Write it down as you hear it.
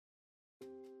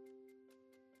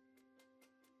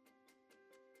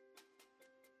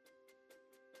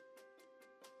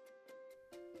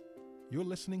You're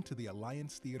listening to the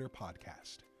Alliance Theater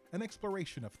Podcast, an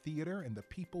exploration of theater and the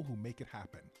people who make it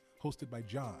happen, hosted by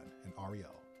John and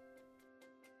Ariel.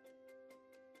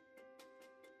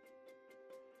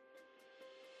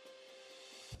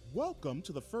 Welcome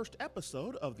to the first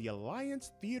episode of the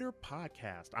Alliance Theater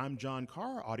Podcast. I'm John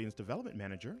Carr, Audience Development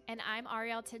Manager. And I'm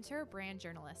Ariel Tinter, brand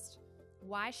journalist.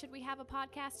 Why should we have a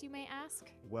podcast, you may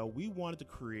ask? Well, we wanted to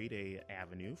create an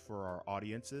avenue for our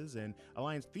audiences and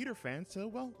Alliance Theater fans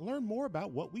to, learn more about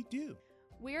what we do.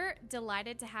 We're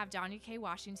delighted to have Donya K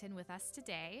Washington with us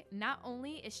today. Not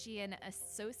only is she an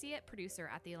associate producer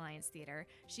at the Alliance Theater,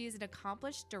 she is an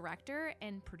accomplished director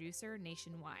and producer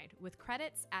nationwide, with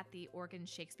credits at the Oregon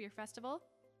Shakespeare Festival,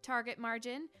 Target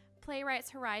Margin, Playwrights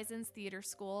Horizons Theater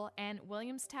School, and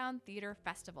Williamstown Theater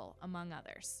Festival, among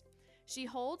others. She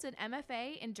holds an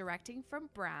MFA in directing from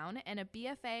Brown and a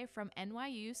BFA from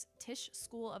NYU's Tisch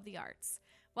School of the Arts.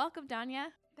 Welcome, Donya.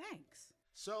 Thanks.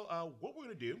 So what we're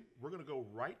going to do, we're going to go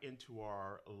right into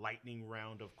our lightning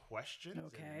round of questions.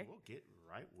 Okay. And we'll get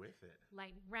right with it.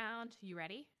 Lightning round. You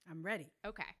ready? I'm ready.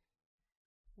 Okay.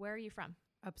 Where are you from?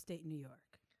 Upstate New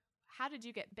York. How did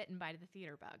you get bitten by the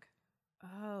theater bug?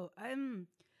 Oh,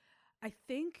 I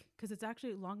think because it's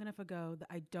actually long enough ago that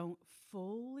I don't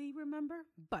fully remember,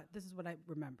 but this is what I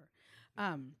remember.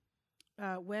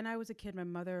 When I was a kid, my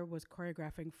mother was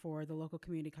choreographing for the local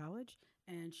community college,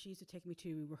 and she used to take me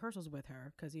to rehearsals with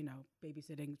her because,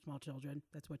 babysitting small children,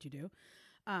 that's what you do.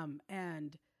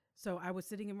 And so I was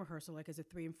sitting in rehearsal like as a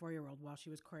 3 and 4 year old while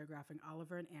she was choreographing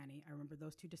Oliver and Annie. I remember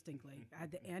those two distinctly. I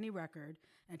had the Annie record,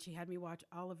 and she had me watch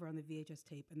Oliver on the VHS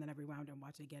tape, and then I rewound and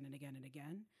watched it again and again and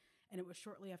again. And it was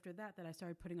shortly after that I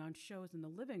started putting on shows in the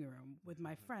living room with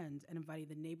my friends and inviting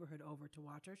the neighborhood over to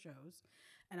watch our shows.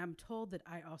 And I'm told that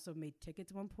I also made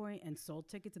tickets at one point and sold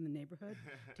tickets in the neighborhood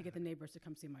to get the neighbors to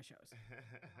come see my shows.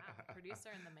 Wow,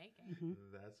 producer in the making. Mm-hmm.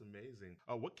 That's amazing.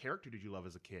 What character did you love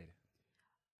as a kid?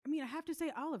 I have to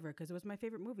say Oliver because it was my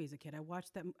favorite movie as a kid. I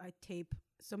watched that tape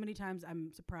so many times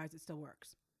I'm surprised it still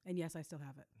works. And yes, I still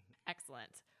have it.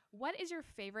 Excellent. What is your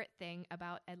favorite thing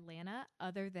about Atlanta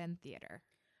other than theater?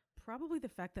 Probably the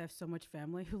fact that I have so much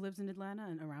family who lives in Atlanta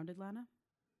and around Atlanta.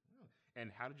 Oh.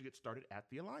 And how did you get started at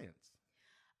the Alliance?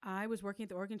 I was working at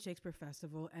the Oregon Shakespeare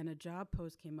Festival, and a job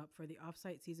post came up for the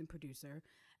offsite season producer,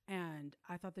 and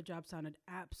I thought the job sounded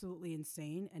absolutely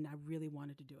insane, and I really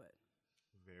wanted to do it.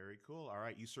 Very cool. All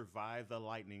right, you survived the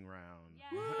lightning round.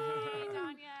 Yay,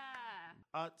 Donya!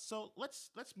 So let's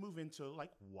move into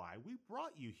why we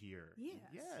brought you here.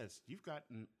 Yes, you've got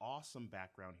an awesome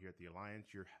background here at the Alliance.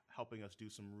 You're helping us do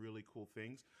some really cool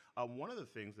things. One of the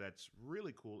things that's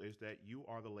really cool is that you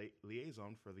are the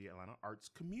liaison for the Atlanta arts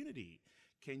community.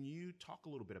 Can you talk a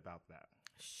little bit about that?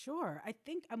 Sure. I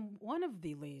think I'm one of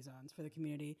the liaisons for the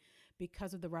community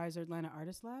because of the Riser Atlanta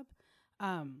Artist Lab.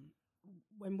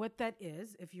 And what that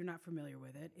is, if you're not familiar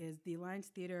with it, is the Alliance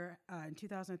Theater in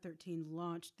 2013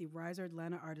 launched the Riser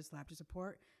Atlanta Artist Lab to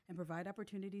support and provide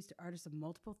opportunities to artists of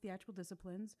multiple theatrical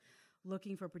disciplines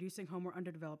looking for producing home or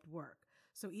underdeveloped work.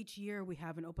 So each year we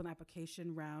have an open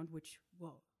application round, which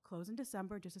will close in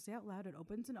December. Just to say out loud, it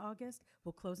opens in August.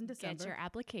 We'll close in December. Get your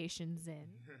applications in.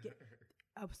 Get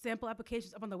sample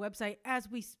applications up on the website as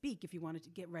we speak if you wanted to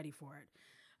get ready for it.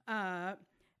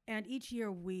 And each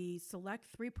year we select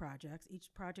 3 projects.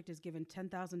 Each project is given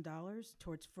 $10,000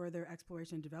 towards further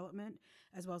exploration and development,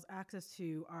 as well as access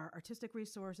to our artistic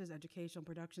resources, educational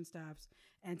production staffs,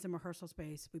 and some rehearsal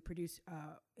space. We produce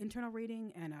internal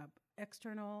reading and an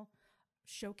external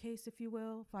showcase, if you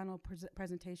will, final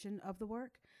presentation of the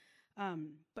work.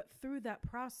 But through that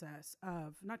process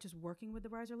of not just working with the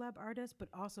Riser Lab artists, but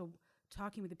also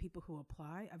talking with the people who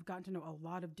apply, I've gotten to know a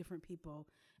lot of different people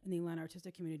in the Atlanta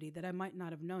artistic community that I might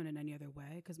not have known in any other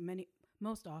way, because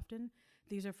most often,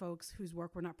 these are folks whose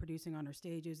work we're not producing on our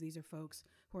stages. These are folks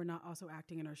who are not also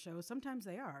acting in our shows. Sometimes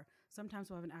they are. Sometimes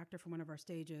we'll have an actor from one of our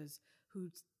stages who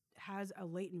has a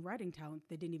latent writing talent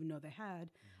they didn't even know they had.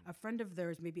 Mm-hmm. A friend of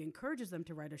theirs maybe encourages them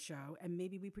to write a show, and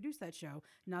maybe we produce that show.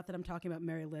 Not that I'm talking about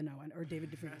Mary Lynn Owen or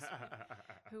David DeVries.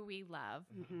 Who we love.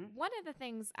 Mm-hmm. One of the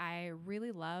things I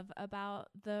really love about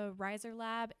the Riser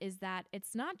Lab is that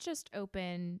it's not just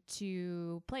open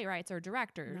to playwrights or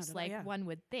directors one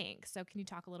would think. So can you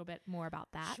talk a little bit more about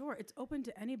that? Sure. It's open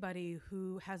to anybody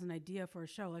who has an idea for a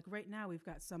show. Like right now, we've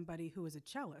got somebody who is a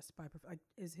cellist,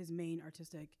 is his main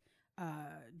artistic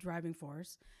driving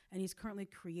force, and he's currently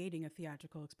creating a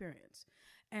theatrical experience.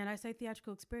 And I say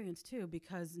theatrical experience too,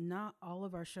 because not all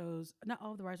of our shows, not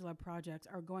all of the Riser Lab projects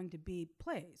are going to be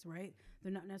plays, right?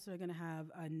 They're not necessarily going to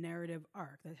have a narrative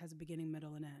arc that has a beginning,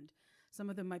 middle, and end. Some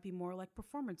of them might be more like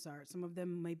performance art. Some of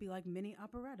them might be like mini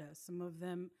operettas. Some of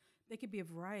them They could be a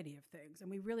variety of things. And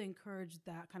we really encourage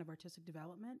that kind of artistic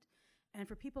development and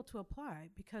for people to apply,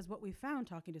 because what we found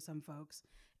talking to some folks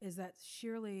is that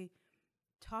sheerly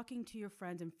talking to your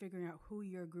friends and figuring out who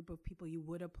your group of people you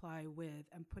would apply with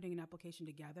and putting an application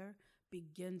together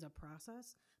begins a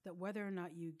process that whether or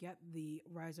not you get the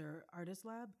Riser Artist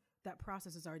Lab, that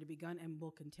process has already begun and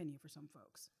will continue for some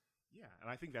folks. Yeah, and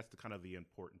I think that's the kind of the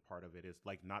important part of it is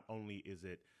like not only is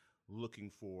it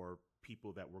looking for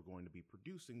people that we're going to be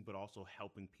producing, but also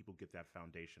helping people get that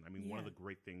foundation. I mean, one of the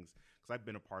great things, because I've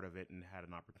been a part of it and had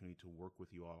an opportunity to work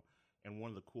with you all, and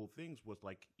one of the cool things was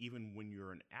like even when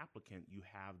you're an applicant, you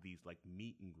have these like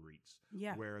meet and greets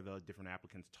where the different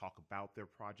applicants talk about their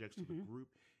projects to the group,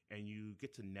 and you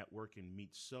get to network and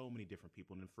meet so many different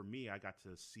people. And for me, I got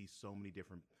to see so many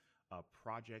different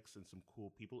projects and some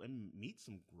cool people and meet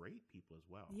some great people as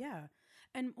well. Yeah.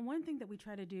 And one thing that we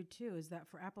try to do too is that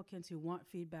for applicants who want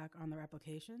feedback on their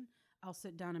application, I'll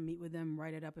sit down and meet with them,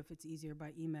 write it up if it's easier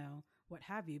by email, what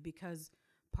have you, because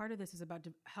part of this is about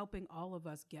helping all of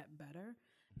us get better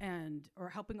or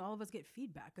helping all of us get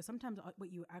feedback. Because sometimes what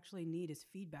you actually need is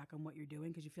feedback on what you're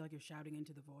doing because you feel like you're shouting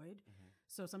into the void.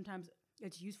 So sometimes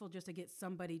it's useful just to get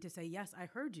somebody to say, yes, I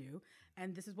heard you,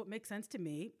 and this is what makes sense to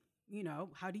me. You know,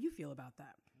 how do you feel about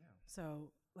that? Yeah.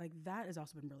 So like that has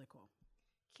also been really cool.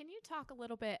 Can you talk a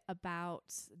little bit about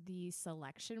the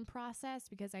selection process?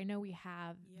 Because I know we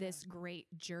have this great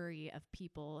jury of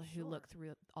people who look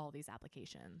through all these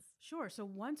applications. Sure. So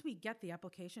once we get the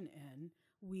application in,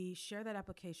 we share that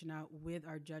application out with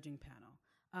our judging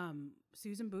panel.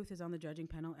 Susan Booth is on the judging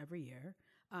panel every year.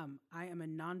 I am a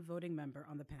non-voting member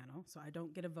on the panel, so I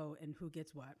don't get a vote in who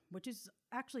gets what, which is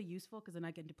actually useful because then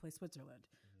I get to play Switzerland.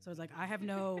 So it's like I have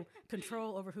no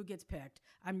control over who gets picked.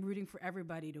 I'm rooting for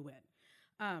everybody to win.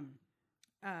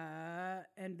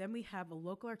 And then we have a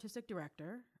local artistic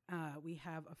director. We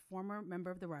have a former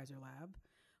member of the Riser Lab.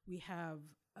 We have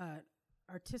an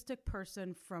artistic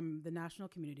person from the national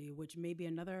community, which may be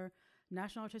another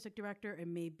national artistic director. It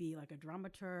may be like a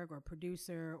dramaturg or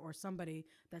producer or somebody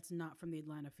that's not from the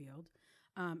Atlanta field.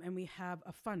 And we have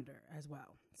a funder as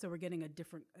well. So we're getting a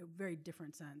very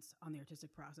different sense on the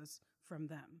artistic process from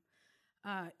them.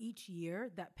 Each year,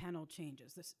 that panel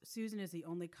changes. Susan is the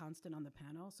only constant on the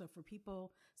panel. So for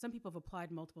some people have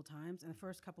applied multiple times, and the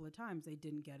first couple of times they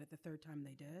didn't get it. The third time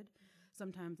they did.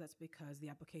 Sometimes that's because the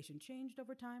application changed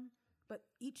over time. But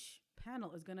each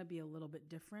panel is going to be a little bit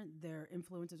different. Their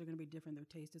influences are going to be different. Their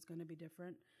taste is going to be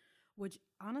different, which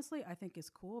honestly I think is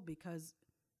cool because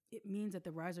it means that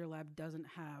the Riser Lab doesn't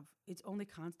have, its only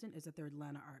constant is that they're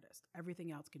Atlanta artists.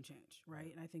 Everything else can change,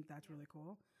 right? And I think that's really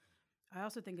cool. I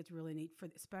also think it's really neat,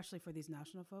 especially for these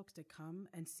national folks, to come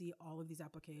and see all of these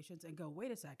applications and go,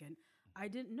 wait a second, I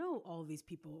didn't know all of these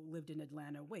people lived in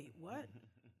Atlanta. Wait, what?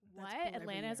 What? Cool.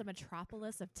 Atlanta is a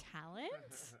metropolis of talent?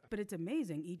 But it's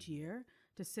amazing each year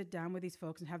to sit down with these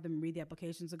folks and have them read the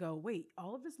applications and go, wait,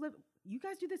 all of this you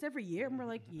guys do this every year? And we're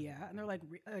like, yeah. And they're like,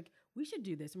 we should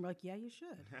do this. And we're like, yeah, you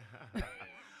should.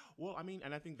 Well, I mean,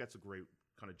 and I think that's a great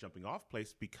kind of jumping off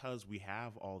place because we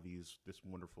have all this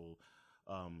wonderful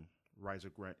Riser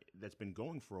grant that's been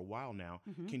going for a while now.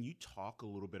 Can you talk a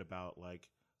little bit about like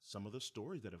some of the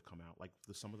stories that have come out, like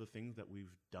some of the things that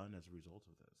we've done as a result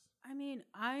of this? I mean,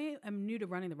 I am new to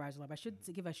running the Riser Lab. I should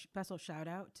give a special shout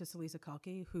out to Salisa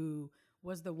Kalki, who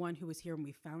was the one who was here when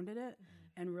we founded it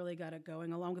and really got it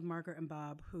going, along with Margaret and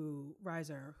Bob, who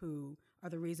are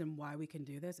the reason why we can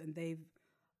do this. And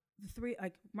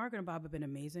Margaret and Bob have been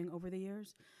amazing over the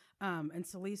years. And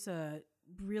Salisa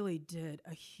really did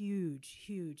a huge,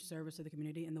 huge service to the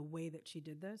community in the way that she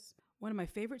did this. One of my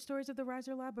favorite stories of the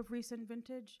Riser Lab of recent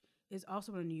vintage is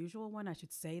also an unusual one. I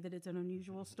should say that it's an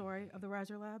unusual story of the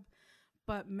Riser Lab.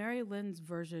 But Mary Lynn's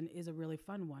version is a really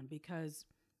fun one because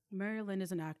Mary Lynn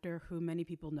is an actor who many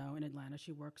people know in Atlanta.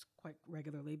 She works quite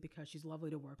regularly because she's lovely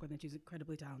to work with and she's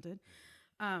incredibly talented.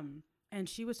 And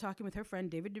she was talking with her friend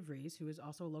David DeVries, who is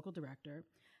also a local director,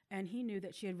 and he knew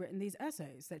that she had written these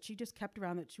essays that she just kept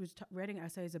around, that she was writing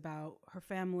essays about her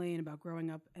family and about growing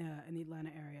up in the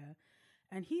Atlanta area.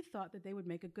 And he thought that they would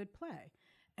make a good play.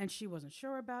 And she wasn't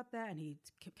sure about that, and he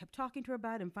kept talking to her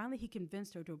about it, and finally he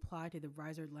convinced her to apply to the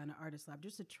Riser Atlanta Artist Lab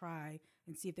just to try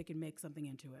and see if they could make something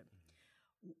into it.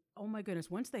 Oh my goodness,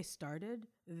 once they started,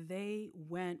 they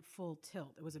went full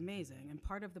tilt. It was amazing. And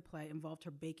part of the play involved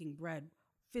her baking bread,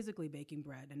 physically baking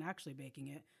bread and actually baking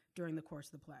it during the course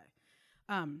of the play.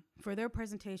 For their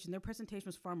presentation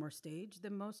was far more staged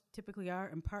than most typically are,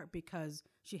 in part because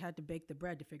she had to bake the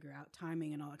bread to figure out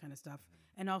timing and all that kind of stuff.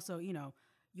 And also,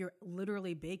 you're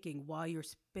literally baking while you're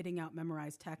spitting out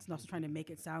memorized text and also trying to make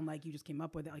it sound like you just came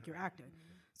up with it, like you're acting.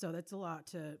 So that's a lot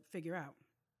to figure out.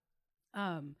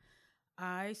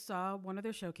 I saw one of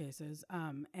their showcases,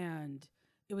 and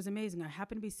it was amazing. I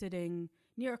happened to be sitting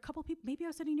near a couple people. Maybe I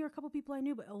was sitting near a couple people I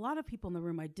knew, but a lot of people in the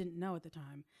room I didn't know at the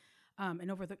time.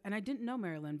 And I didn't know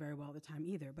Mary Lynn very well at the time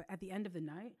either. But at the end of the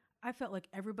night, I felt like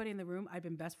everybody in the room I'd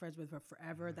been best friends with for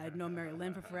forever. That I'd known Mary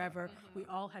Lynn for forever. We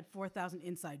all had 4,000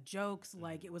 inside jokes.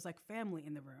 Like it was like family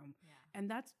in the room. Yeah. And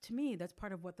that's, to me, that's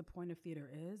part of what the point of theater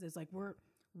is like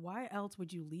why else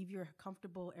would you leave your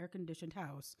comfortable air-conditioned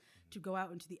house to go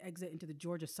out into the exit into the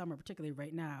Georgia summer, particularly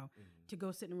right now, to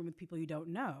go sit in a room with people you don't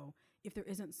know if there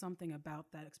isn't something about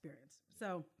that experience?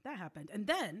 So that happened. And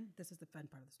then, this is the fun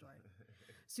part of the story.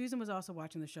 Susan was also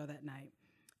watching the show that night,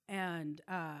 and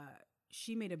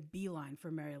she made a beeline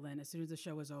for Mary Lynn as soon as the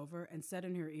show was over and said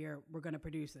in her ear, "We're going to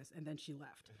produce this," and then she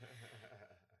left.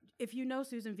 If you know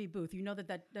Susan V. Booth, you know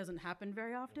that doesn't happen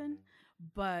very often,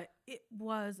 but it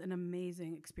was an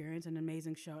amazing experience, an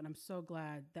amazing show, and I'm so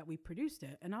glad that we produced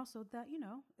it, and also that,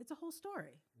 it's a whole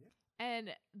story.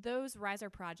 And those riser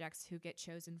projects who get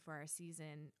chosen for our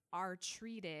season are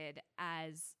treated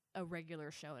as a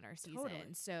regular show in our season. Totally.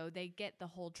 So they get the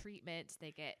whole treatment.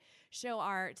 They get show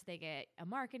art. They get a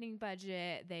marketing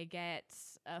budget. They get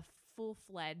a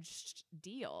full-fledged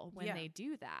deal when they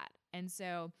do that. And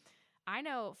so I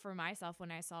know for myself,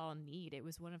 when I saw Need, it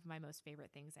was one of my most favorite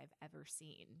things I've ever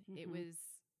seen. Mm-hmm. It was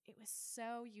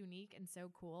so unique and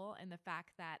so cool. And the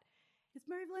fact that it's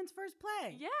Mary Lynn's first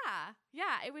play.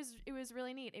 Yeah. It was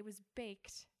really neat. It was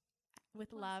baked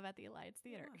with love at the Alliance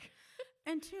Theater. Yeah.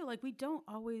 And too, like we don't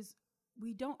always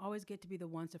get to be the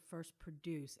ones to first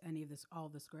produce all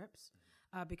the scripts,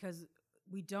 because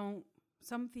we don't.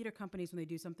 Some theater companies, when they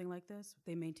do something like this,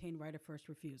 they maintain right of first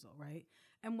refusal, right?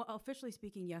 And officially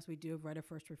speaking, yes, we do have right of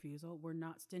first refusal. We're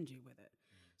not stingy with it.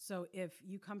 So if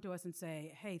you come to us and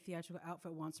say, "Hey, Theatrical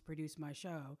Outfit wants to produce my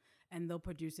show," and they'll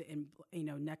produce it in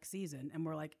next season, and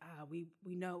we're like, we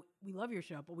know we love your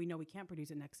show, but we know we can't produce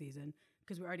it next season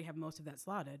because we already have most of that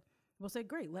slotted. We'll say,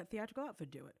 great, let Theatrical Outfit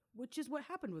do it, which is what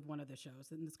happened with one of the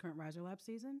shows in this current Riser Lab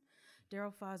season.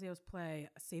 Daryl Fazio's play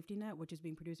Safety Net, which is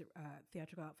being produced at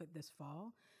Theatrical Outfit this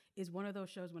fall, is one of those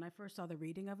shows. When I first saw the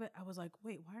reading of it, I was like,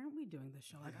 wait, why aren't we doing this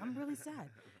show? Like, I'm really sad.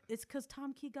 It's because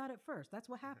Tom Key got it first. That's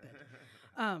what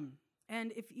happened.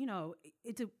 And if,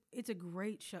 it's a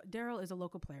great show. Daryl is a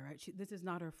local playwright. This is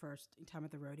not her first time at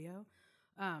the rodeo.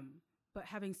 But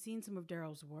having seen some of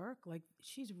Daryl's work, like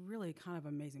she's really kind of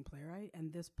amazing playwright.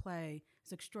 And this play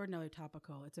is extraordinarily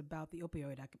topical. It's about the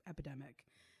opioid epidemic.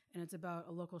 And it's about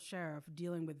a local sheriff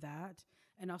dealing with that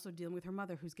and also dealing with her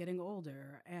mother who's getting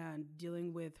older and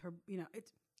dealing with her,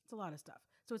 it's a lot of stuff.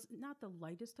 So it's not the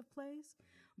lightest of plays,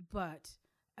 but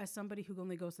as somebody who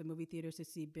only goes to the movie theaters to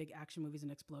see big action movies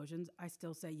and explosions, I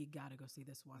still say you got to go see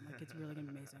this one. Like it's really going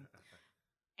to be amazing.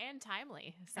 And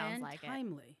timely, sounds like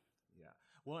timely. Yeah.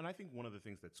 Well, and I think one of the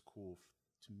things that's cool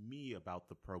to me about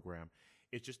the program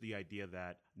is just the idea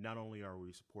that not only are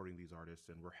we supporting these artists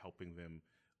and we're helping them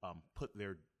put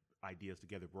their ideas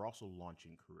together, we're also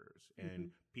launching careers.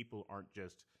 And people aren't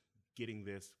just getting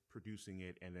this, producing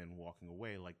it, and then walking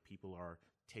away. Like people are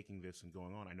taking this and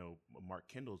going on. I know Mark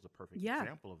Kendall is the perfect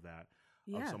example of that.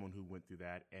 Of someone who went through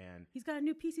that, and he's got a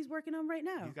new piece he's working on right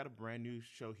now. He's got a brand new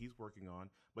show he's working on,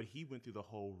 but he went through the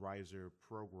whole Riser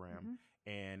program,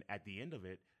 and at the end of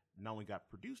it, not only got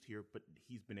produced here, but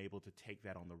he's been able to take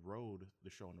that on the road, the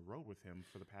show on the road with him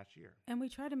for the past year. And we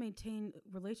try to maintain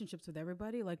relationships with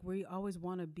everybody. Like we always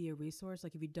want to be a resource.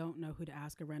 Like if you don't know who to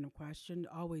ask a random question,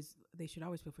 they should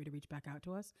always feel free to reach back out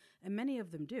to us. And many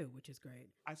of them do, which is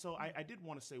great. I did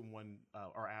want to say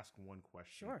or ask one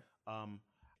question. Sure.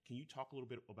 Can you talk a little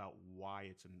bit about why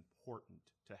it's important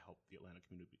to help the Atlanta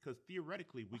community? Because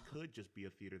theoretically, we could just be a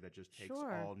theater that just takes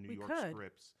all New York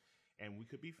scripts, and we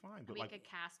could be fine. But we could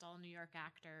cast all New York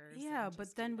actors. Yeah,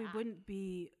 but then we wouldn't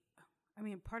be. I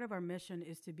mean, part of our mission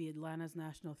is to be Atlanta's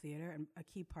national theater, and a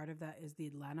key part of that is the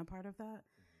Atlanta part of that.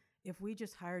 If we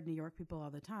just hired New York people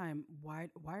all the time, why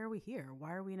are we here?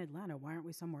 Why are we in Atlanta? Why aren't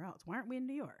we somewhere else? Why aren't we in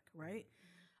New York? Right.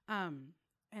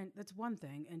 And that's one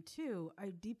thing. And two,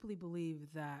 I deeply believe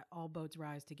that all boats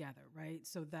rise together, right?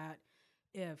 So that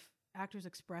if Actors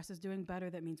Express is doing better,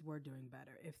 that means we're doing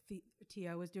better. If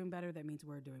TO is doing better, that means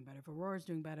we're doing better. If Aurora is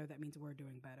doing better, that means we're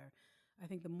doing better. I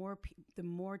think the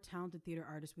more talented theater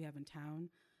artists we have in town,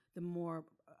 the more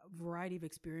variety of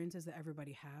experiences that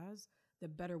everybody has, the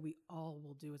better we all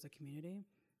will do as a community.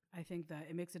 I think that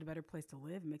it makes it a better place to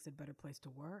live, it makes it a better place to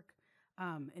work.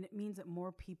 And it means that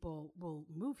more people will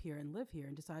move here and live here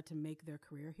and decide to make their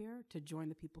career here to join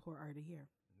the people who are already here.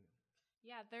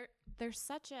 Yeah, there's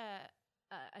such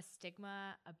a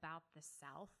stigma about the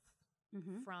South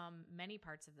from many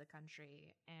parts of the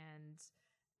country. And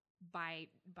by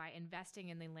investing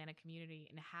in the Atlanta community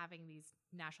and having these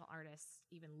national artists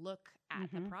even look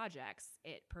at the projects,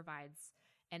 it provides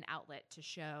an outlet to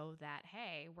show that,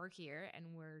 hey, we're here and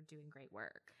we're doing great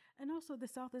work. And also, the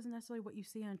South isn't necessarily what you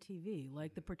see on TV.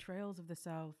 Like, the portrayals of the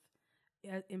South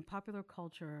in popular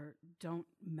culture don't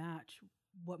match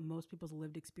what most people's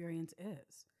lived experience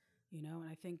is, you know? And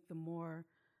I think the more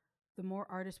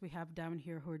artists we have down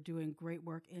here who are doing great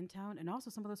work in town, and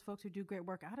also some of those folks who do great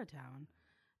work out of town,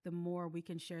 the more we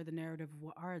can share the narrative of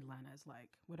what our Atlanta is like,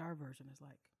 what our version is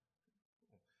like.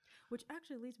 Which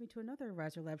actually leads me to another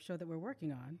Riser Lab show that we're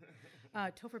working on.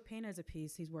 Topher Payne has a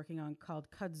piece he's working on called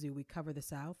Kudzu, We Cover the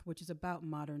South, which is about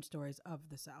modern stories of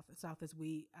the South as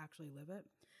we actually live it.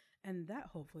 And that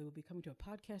hopefully will be coming to a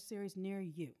podcast series near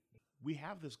you. We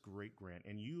have this great grant,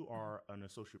 and you are an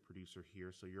associate producer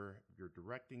here, so you're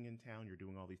directing in town, you're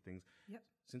doing all these things. Yep.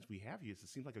 Since we have you, it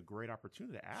seems like a great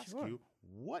opportunity to ask Sure. you,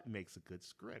 what makes a good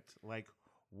script? Like,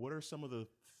 what are some of the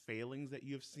failings that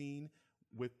you have seen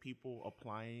with people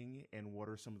applying, and what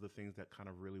are some of the things that kind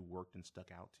of really worked and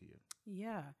stuck out to you?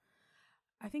 Yeah.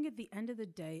 I think at the end of the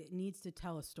day, it needs to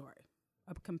tell a story,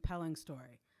 a compelling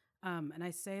story. And I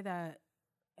say that,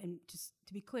 and just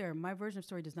to be clear, my version of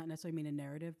story does not necessarily mean a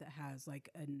narrative that has like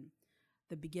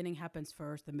the beginning happens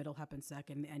first, the middle happens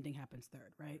second, the ending happens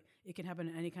third, right? It can happen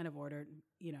in any kind of order,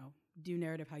 you know, do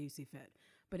narrative how you see fit,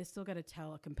 but it's still got to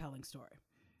tell a compelling story.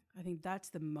 I think that's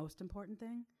the most important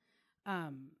thing.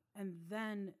 And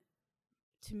then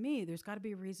to me, there's got to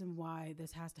be a reason why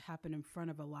this has to happen in front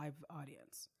of a live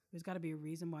audience. There's got to be a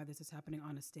reason why this is happening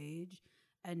on a stage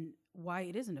and why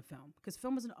it isn't a film. Because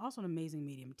film is also an amazing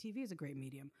medium. TV is a great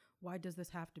medium. Why does this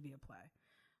have to be a play?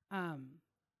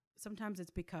 Sometimes it's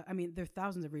because, I mean, there are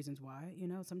thousands of reasons why, you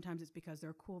know. Sometimes it's because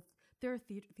there are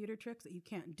theater tricks that you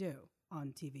can't do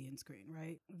on TV and screen,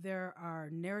 right? There are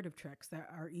narrative tricks that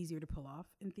are easier to pull off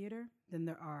in theater than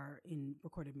there are in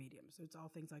recorded medium. So it's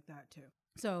all things like that too.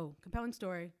 So compelling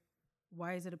story,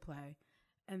 why is it a play?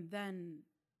 And then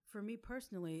for me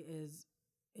personally is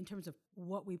in terms of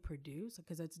what we produce,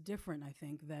 because it's different, I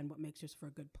think, than what makes just for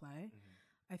a good play.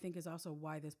 I think is also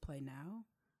why this play now,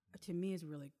 to me, is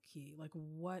really key. Like,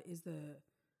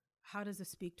 how does this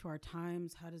speak to our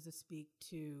times? How does this speak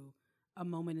to a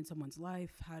moment in someone's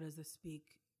life? How does this speak?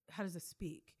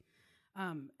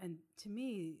 And to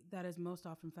me, that is most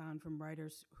often found from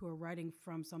writers who are writing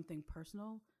from something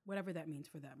personal, whatever that means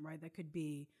for them, right? That could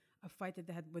be a fight that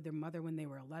they had with their mother when they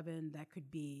were 11. That could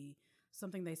be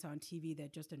something they saw on TV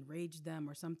that just enraged them,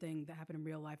 or something that happened in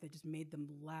real life that just made them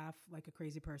laugh like a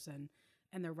crazy person.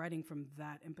 And they're writing from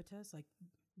that impetus. Like,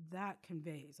 that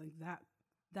conveys, like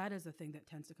that is the thing that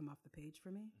tends to come off the page for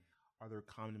me. Are there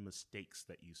common mistakes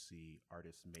that you see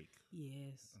artists make?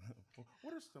 Yes.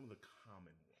 What are some of the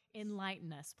common ones?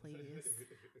 Enlighten us, please.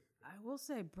 I will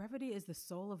say brevity is the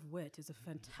soul of wit is a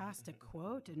fantastic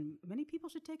quote, and many people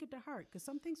should take it to heart, because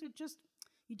some things are just,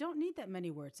 you don't need that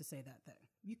many words to say that thing.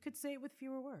 You could say it with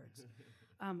fewer words.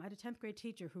 I had a 10th grade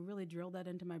teacher who really drilled that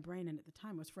into my brain, and at the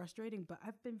time it was frustrating, but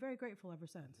I've been very grateful ever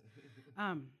since.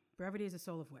 Brevity is the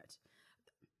soul of wit.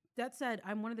 That said,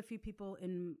 I'm one of the few people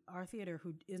in our theater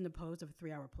who isn't opposed to a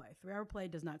 3-hour play. 3-hour play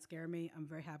does not scare me. I'm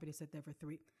very happy to sit there for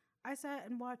 3. I sat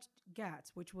and watched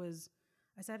Gats, which was,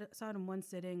 saw it in one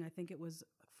sitting. I think it was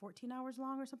 14 hours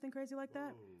long or something crazy like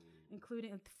that,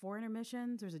 including 4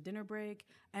 intermissions. There's a dinner break,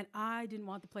 and I didn't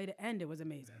want the play to end. It was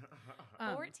amazing.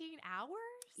 14 hours?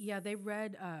 Yeah, they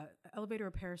read, Elevator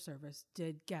Repair Service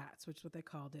did Gats, which is what they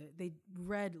called it. They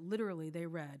read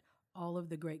all of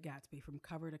The Great Gatsby from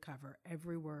cover to cover,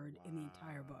 every word in the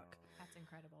entire book. That's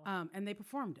incredible. And they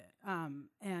performed it.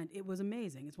 And it was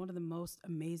amazing. It's one of the most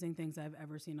amazing things I've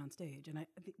ever seen on stage. And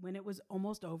when it was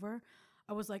almost over,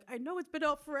 I was like, I know it's been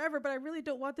out forever, but I really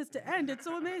don't want this to end. It's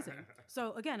so amazing.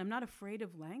 So again, I'm not afraid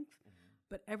of length,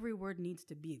 but every word needs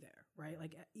to be there, right?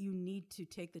 Like, you need to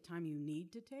take the time you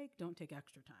need to take. Don't take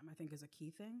extra time, I think, is a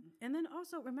key thing. And then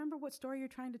also remember what story you're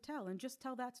trying to tell, and just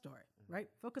tell that story, right?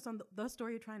 Focus on the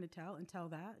story you're trying to tell, and tell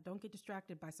that. Don't get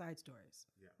distracted by side stories,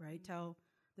 right? Tell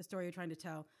the story you're trying to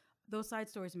tell. Those side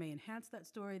stories may enhance that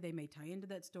story. They may tie into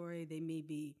that story. They may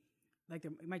be, like,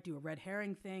 they might do a red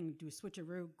herring thing, do a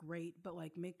switcheroo, great. But,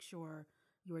 like, make sure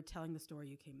you are telling the story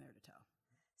you came there to tell.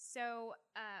 So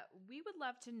we would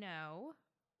love to know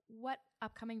what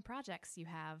upcoming projects you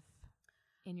have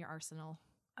in your arsenal.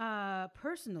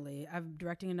 Personally, I'm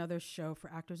directing another show for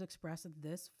Actors Express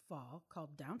this fall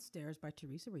called Downstairs by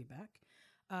Teresa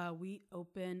Rebeck. We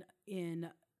open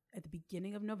at the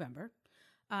beginning of November.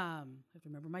 I have to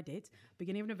remember my dates.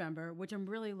 Beginning of November, which I'm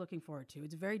really looking forward to.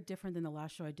 It's very different than the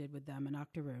last show I did with them in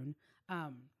Octoroon.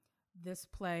 This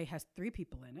play has 3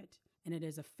 people in it, and it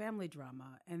is a family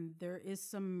drama, and there is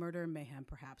some murder and mayhem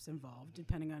perhaps involved,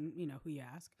 depending on, who you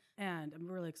ask. And I'm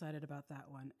really excited about that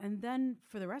one. And then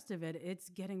for the rest of it, it's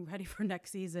getting ready for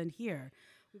next season here.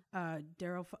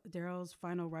 Daryl's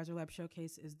final Riser Lab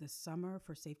showcase is this summer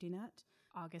for Safety Net.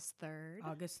 August 3rd.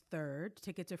 August 3rd.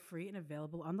 Tickets are free and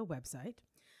available on the website.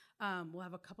 We'll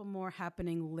have a couple more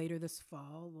happening later this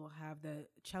fall. We'll have the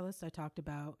cellist I talked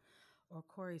about, or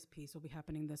Corey's piece, will be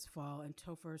happening this fall, and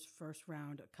Topher's first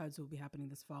round at Cuds will be happening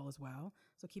this fall as well.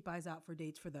 So keep eyes out for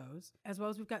dates for those. As well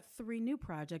as we've got 3 new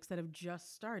projects that have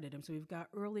just started. And so we've got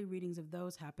early readings of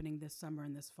those happening this summer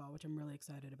and this fall, which I'm really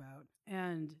excited about.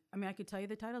 And I mean, I could tell you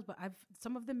the titles, but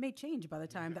some of them may change by the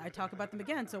time that I talk about them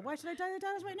again. So why should I tell you the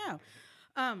titles right now?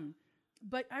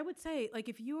 But I would say, like,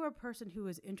 if you are a person who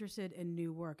is interested in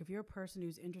new work, if you're a person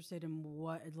who's interested in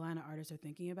what Atlanta artists are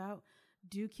thinking about,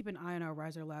 do keep an eye on our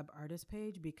Riser Lab artist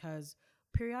page, because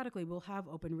periodically we'll have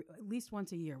at least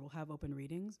once a year, we'll have open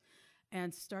readings.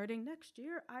 And starting next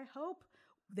year, I hope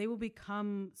they will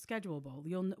become schedulable.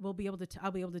 I'll be able to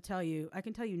tell you, I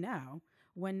can tell you now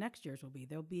when next year's will be.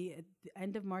 They'll be at the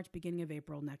end of March, beginning of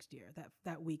April next year.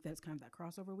 That week, that's kind of that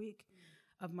crossover week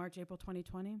of March, April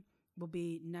 2020. Will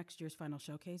be next year's final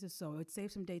showcases. So it's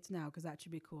save some dates now, because that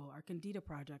should be cool. Our Candida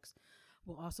projects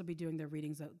will also be doing their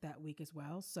readings that week as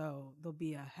well. So there'll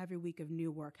be a heavy week of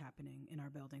new work happening in our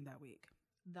building that week.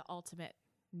 The ultimate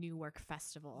new work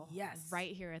festival. Yes.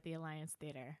 Right here at the Alliance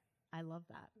Theater. I love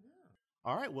that. Yeah.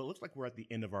 All right. Well, it looks like we're at the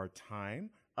end of our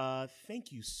time.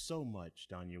 Thank you so much,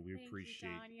 Donya. We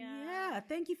appreciate it. Yeah.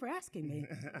 Thank you for asking me.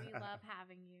 We love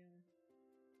having you.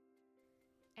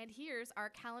 And here's our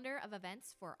calendar of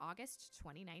events for August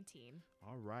 2019.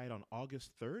 All right, on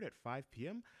August 3rd at 5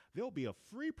 p.m., there'll be a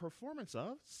free performance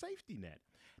of Safety Net.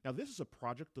 Now, this is a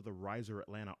project of the Riser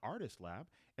Atlanta Artist Lab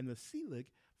and the Selig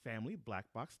Family Black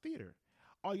Box Theater.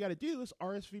 All you got to do is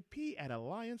RSVP at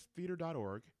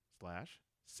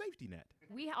alliancetheater.org/safetynet.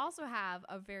 We also have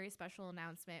a very special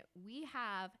announcement. We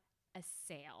have a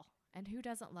sale. And who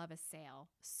doesn't love a sale?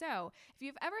 So if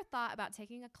you've ever thought about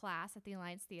taking a class at the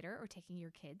Alliance Theater or taking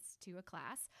your kids to a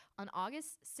class, on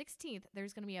August 16th,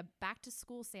 there's going to be a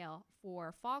back-to-school sale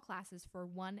for fall classes for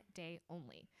 1 day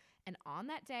only. And on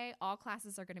that day, all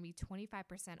classes are going to be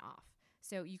 25% off.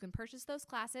 So you can purchase those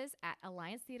classes at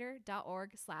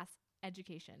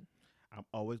alliancetheater.org/education. I'm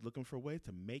always looking for ways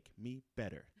to make me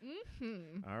better.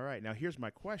 Mm-hmm. All right. Now, here's my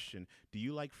question. Do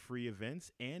you like free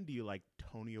events, and do you like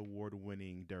Tony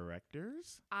Award-winning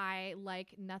directors? I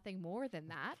like nothing more than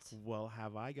that. Well,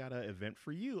 have I got an event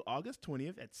for you. August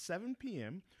 20th at 7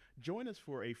 p.m., join us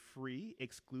for a free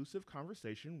exclusive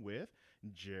conversation with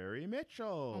Jerry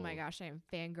Mitchell. Oh my gosh, I am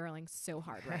fangirling so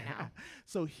hard right now.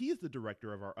 So he's the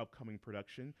director of our upcoming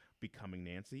production, Becoming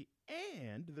Nancy,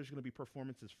 and there's going to be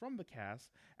performances from the cast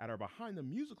at our Behind the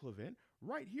Musical event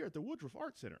right here at the Woodruff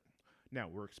Art Center. Now,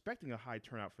 we're expecting a high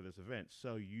turnout for this event,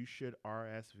 so you should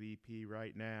RSVP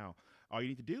right now. All you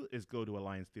need to do is go to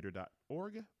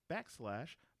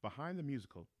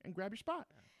alliancetheater.org/behindthemusical and grab your spot.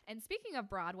 And speaking of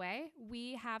Broadway,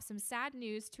 we have some sad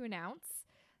news to announce.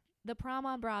 The Prom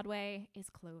on Broadway is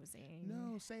closing.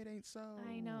 No, say it ain't so.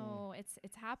 I know.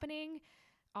 It's happening.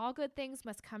 All good things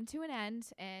must come to an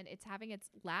end, and it's having its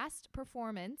last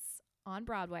performance on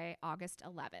Broadway August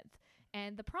 11th.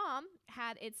 And The Prom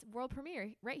had its world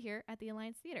premiere right here at the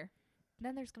Alliance Theater.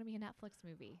 Then there's going to be a Netflix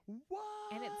movie.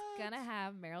 What? And it's going to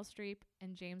have Meryl Streep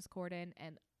and James Corden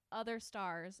and other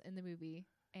stars in the movie.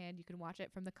 And you can watch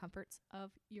it from the comforts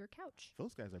of your couch.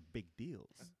 Those guys are big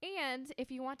deals. And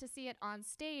if you want to see it on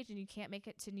stage and you can't make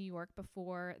it to New York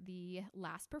before the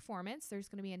last performance, there's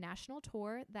going to be a national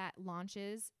tour that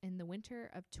launches in the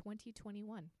winter of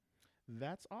 2021.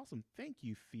 That's awesome. Thank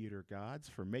you, theater gods,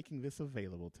 for making this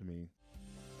available to me.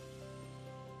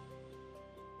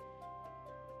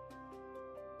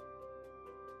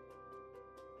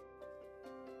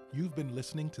 You've been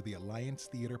listening to the Alliance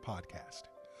Theater Podcast.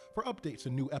 For updates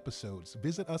and new episodes,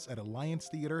 visit us at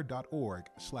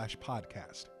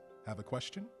alliancetheater.org/podcast. Have a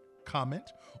question,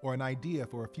 comment, or an idea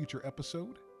for a future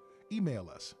episode? Email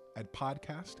us at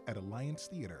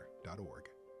podcast@alliancetheater.org.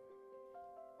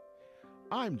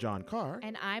 I'm John Carr.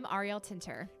 And I'm Ariel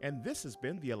Tinter. And this has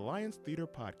been the Alliance Theater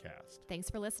Podcast. Thanks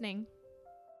for listening.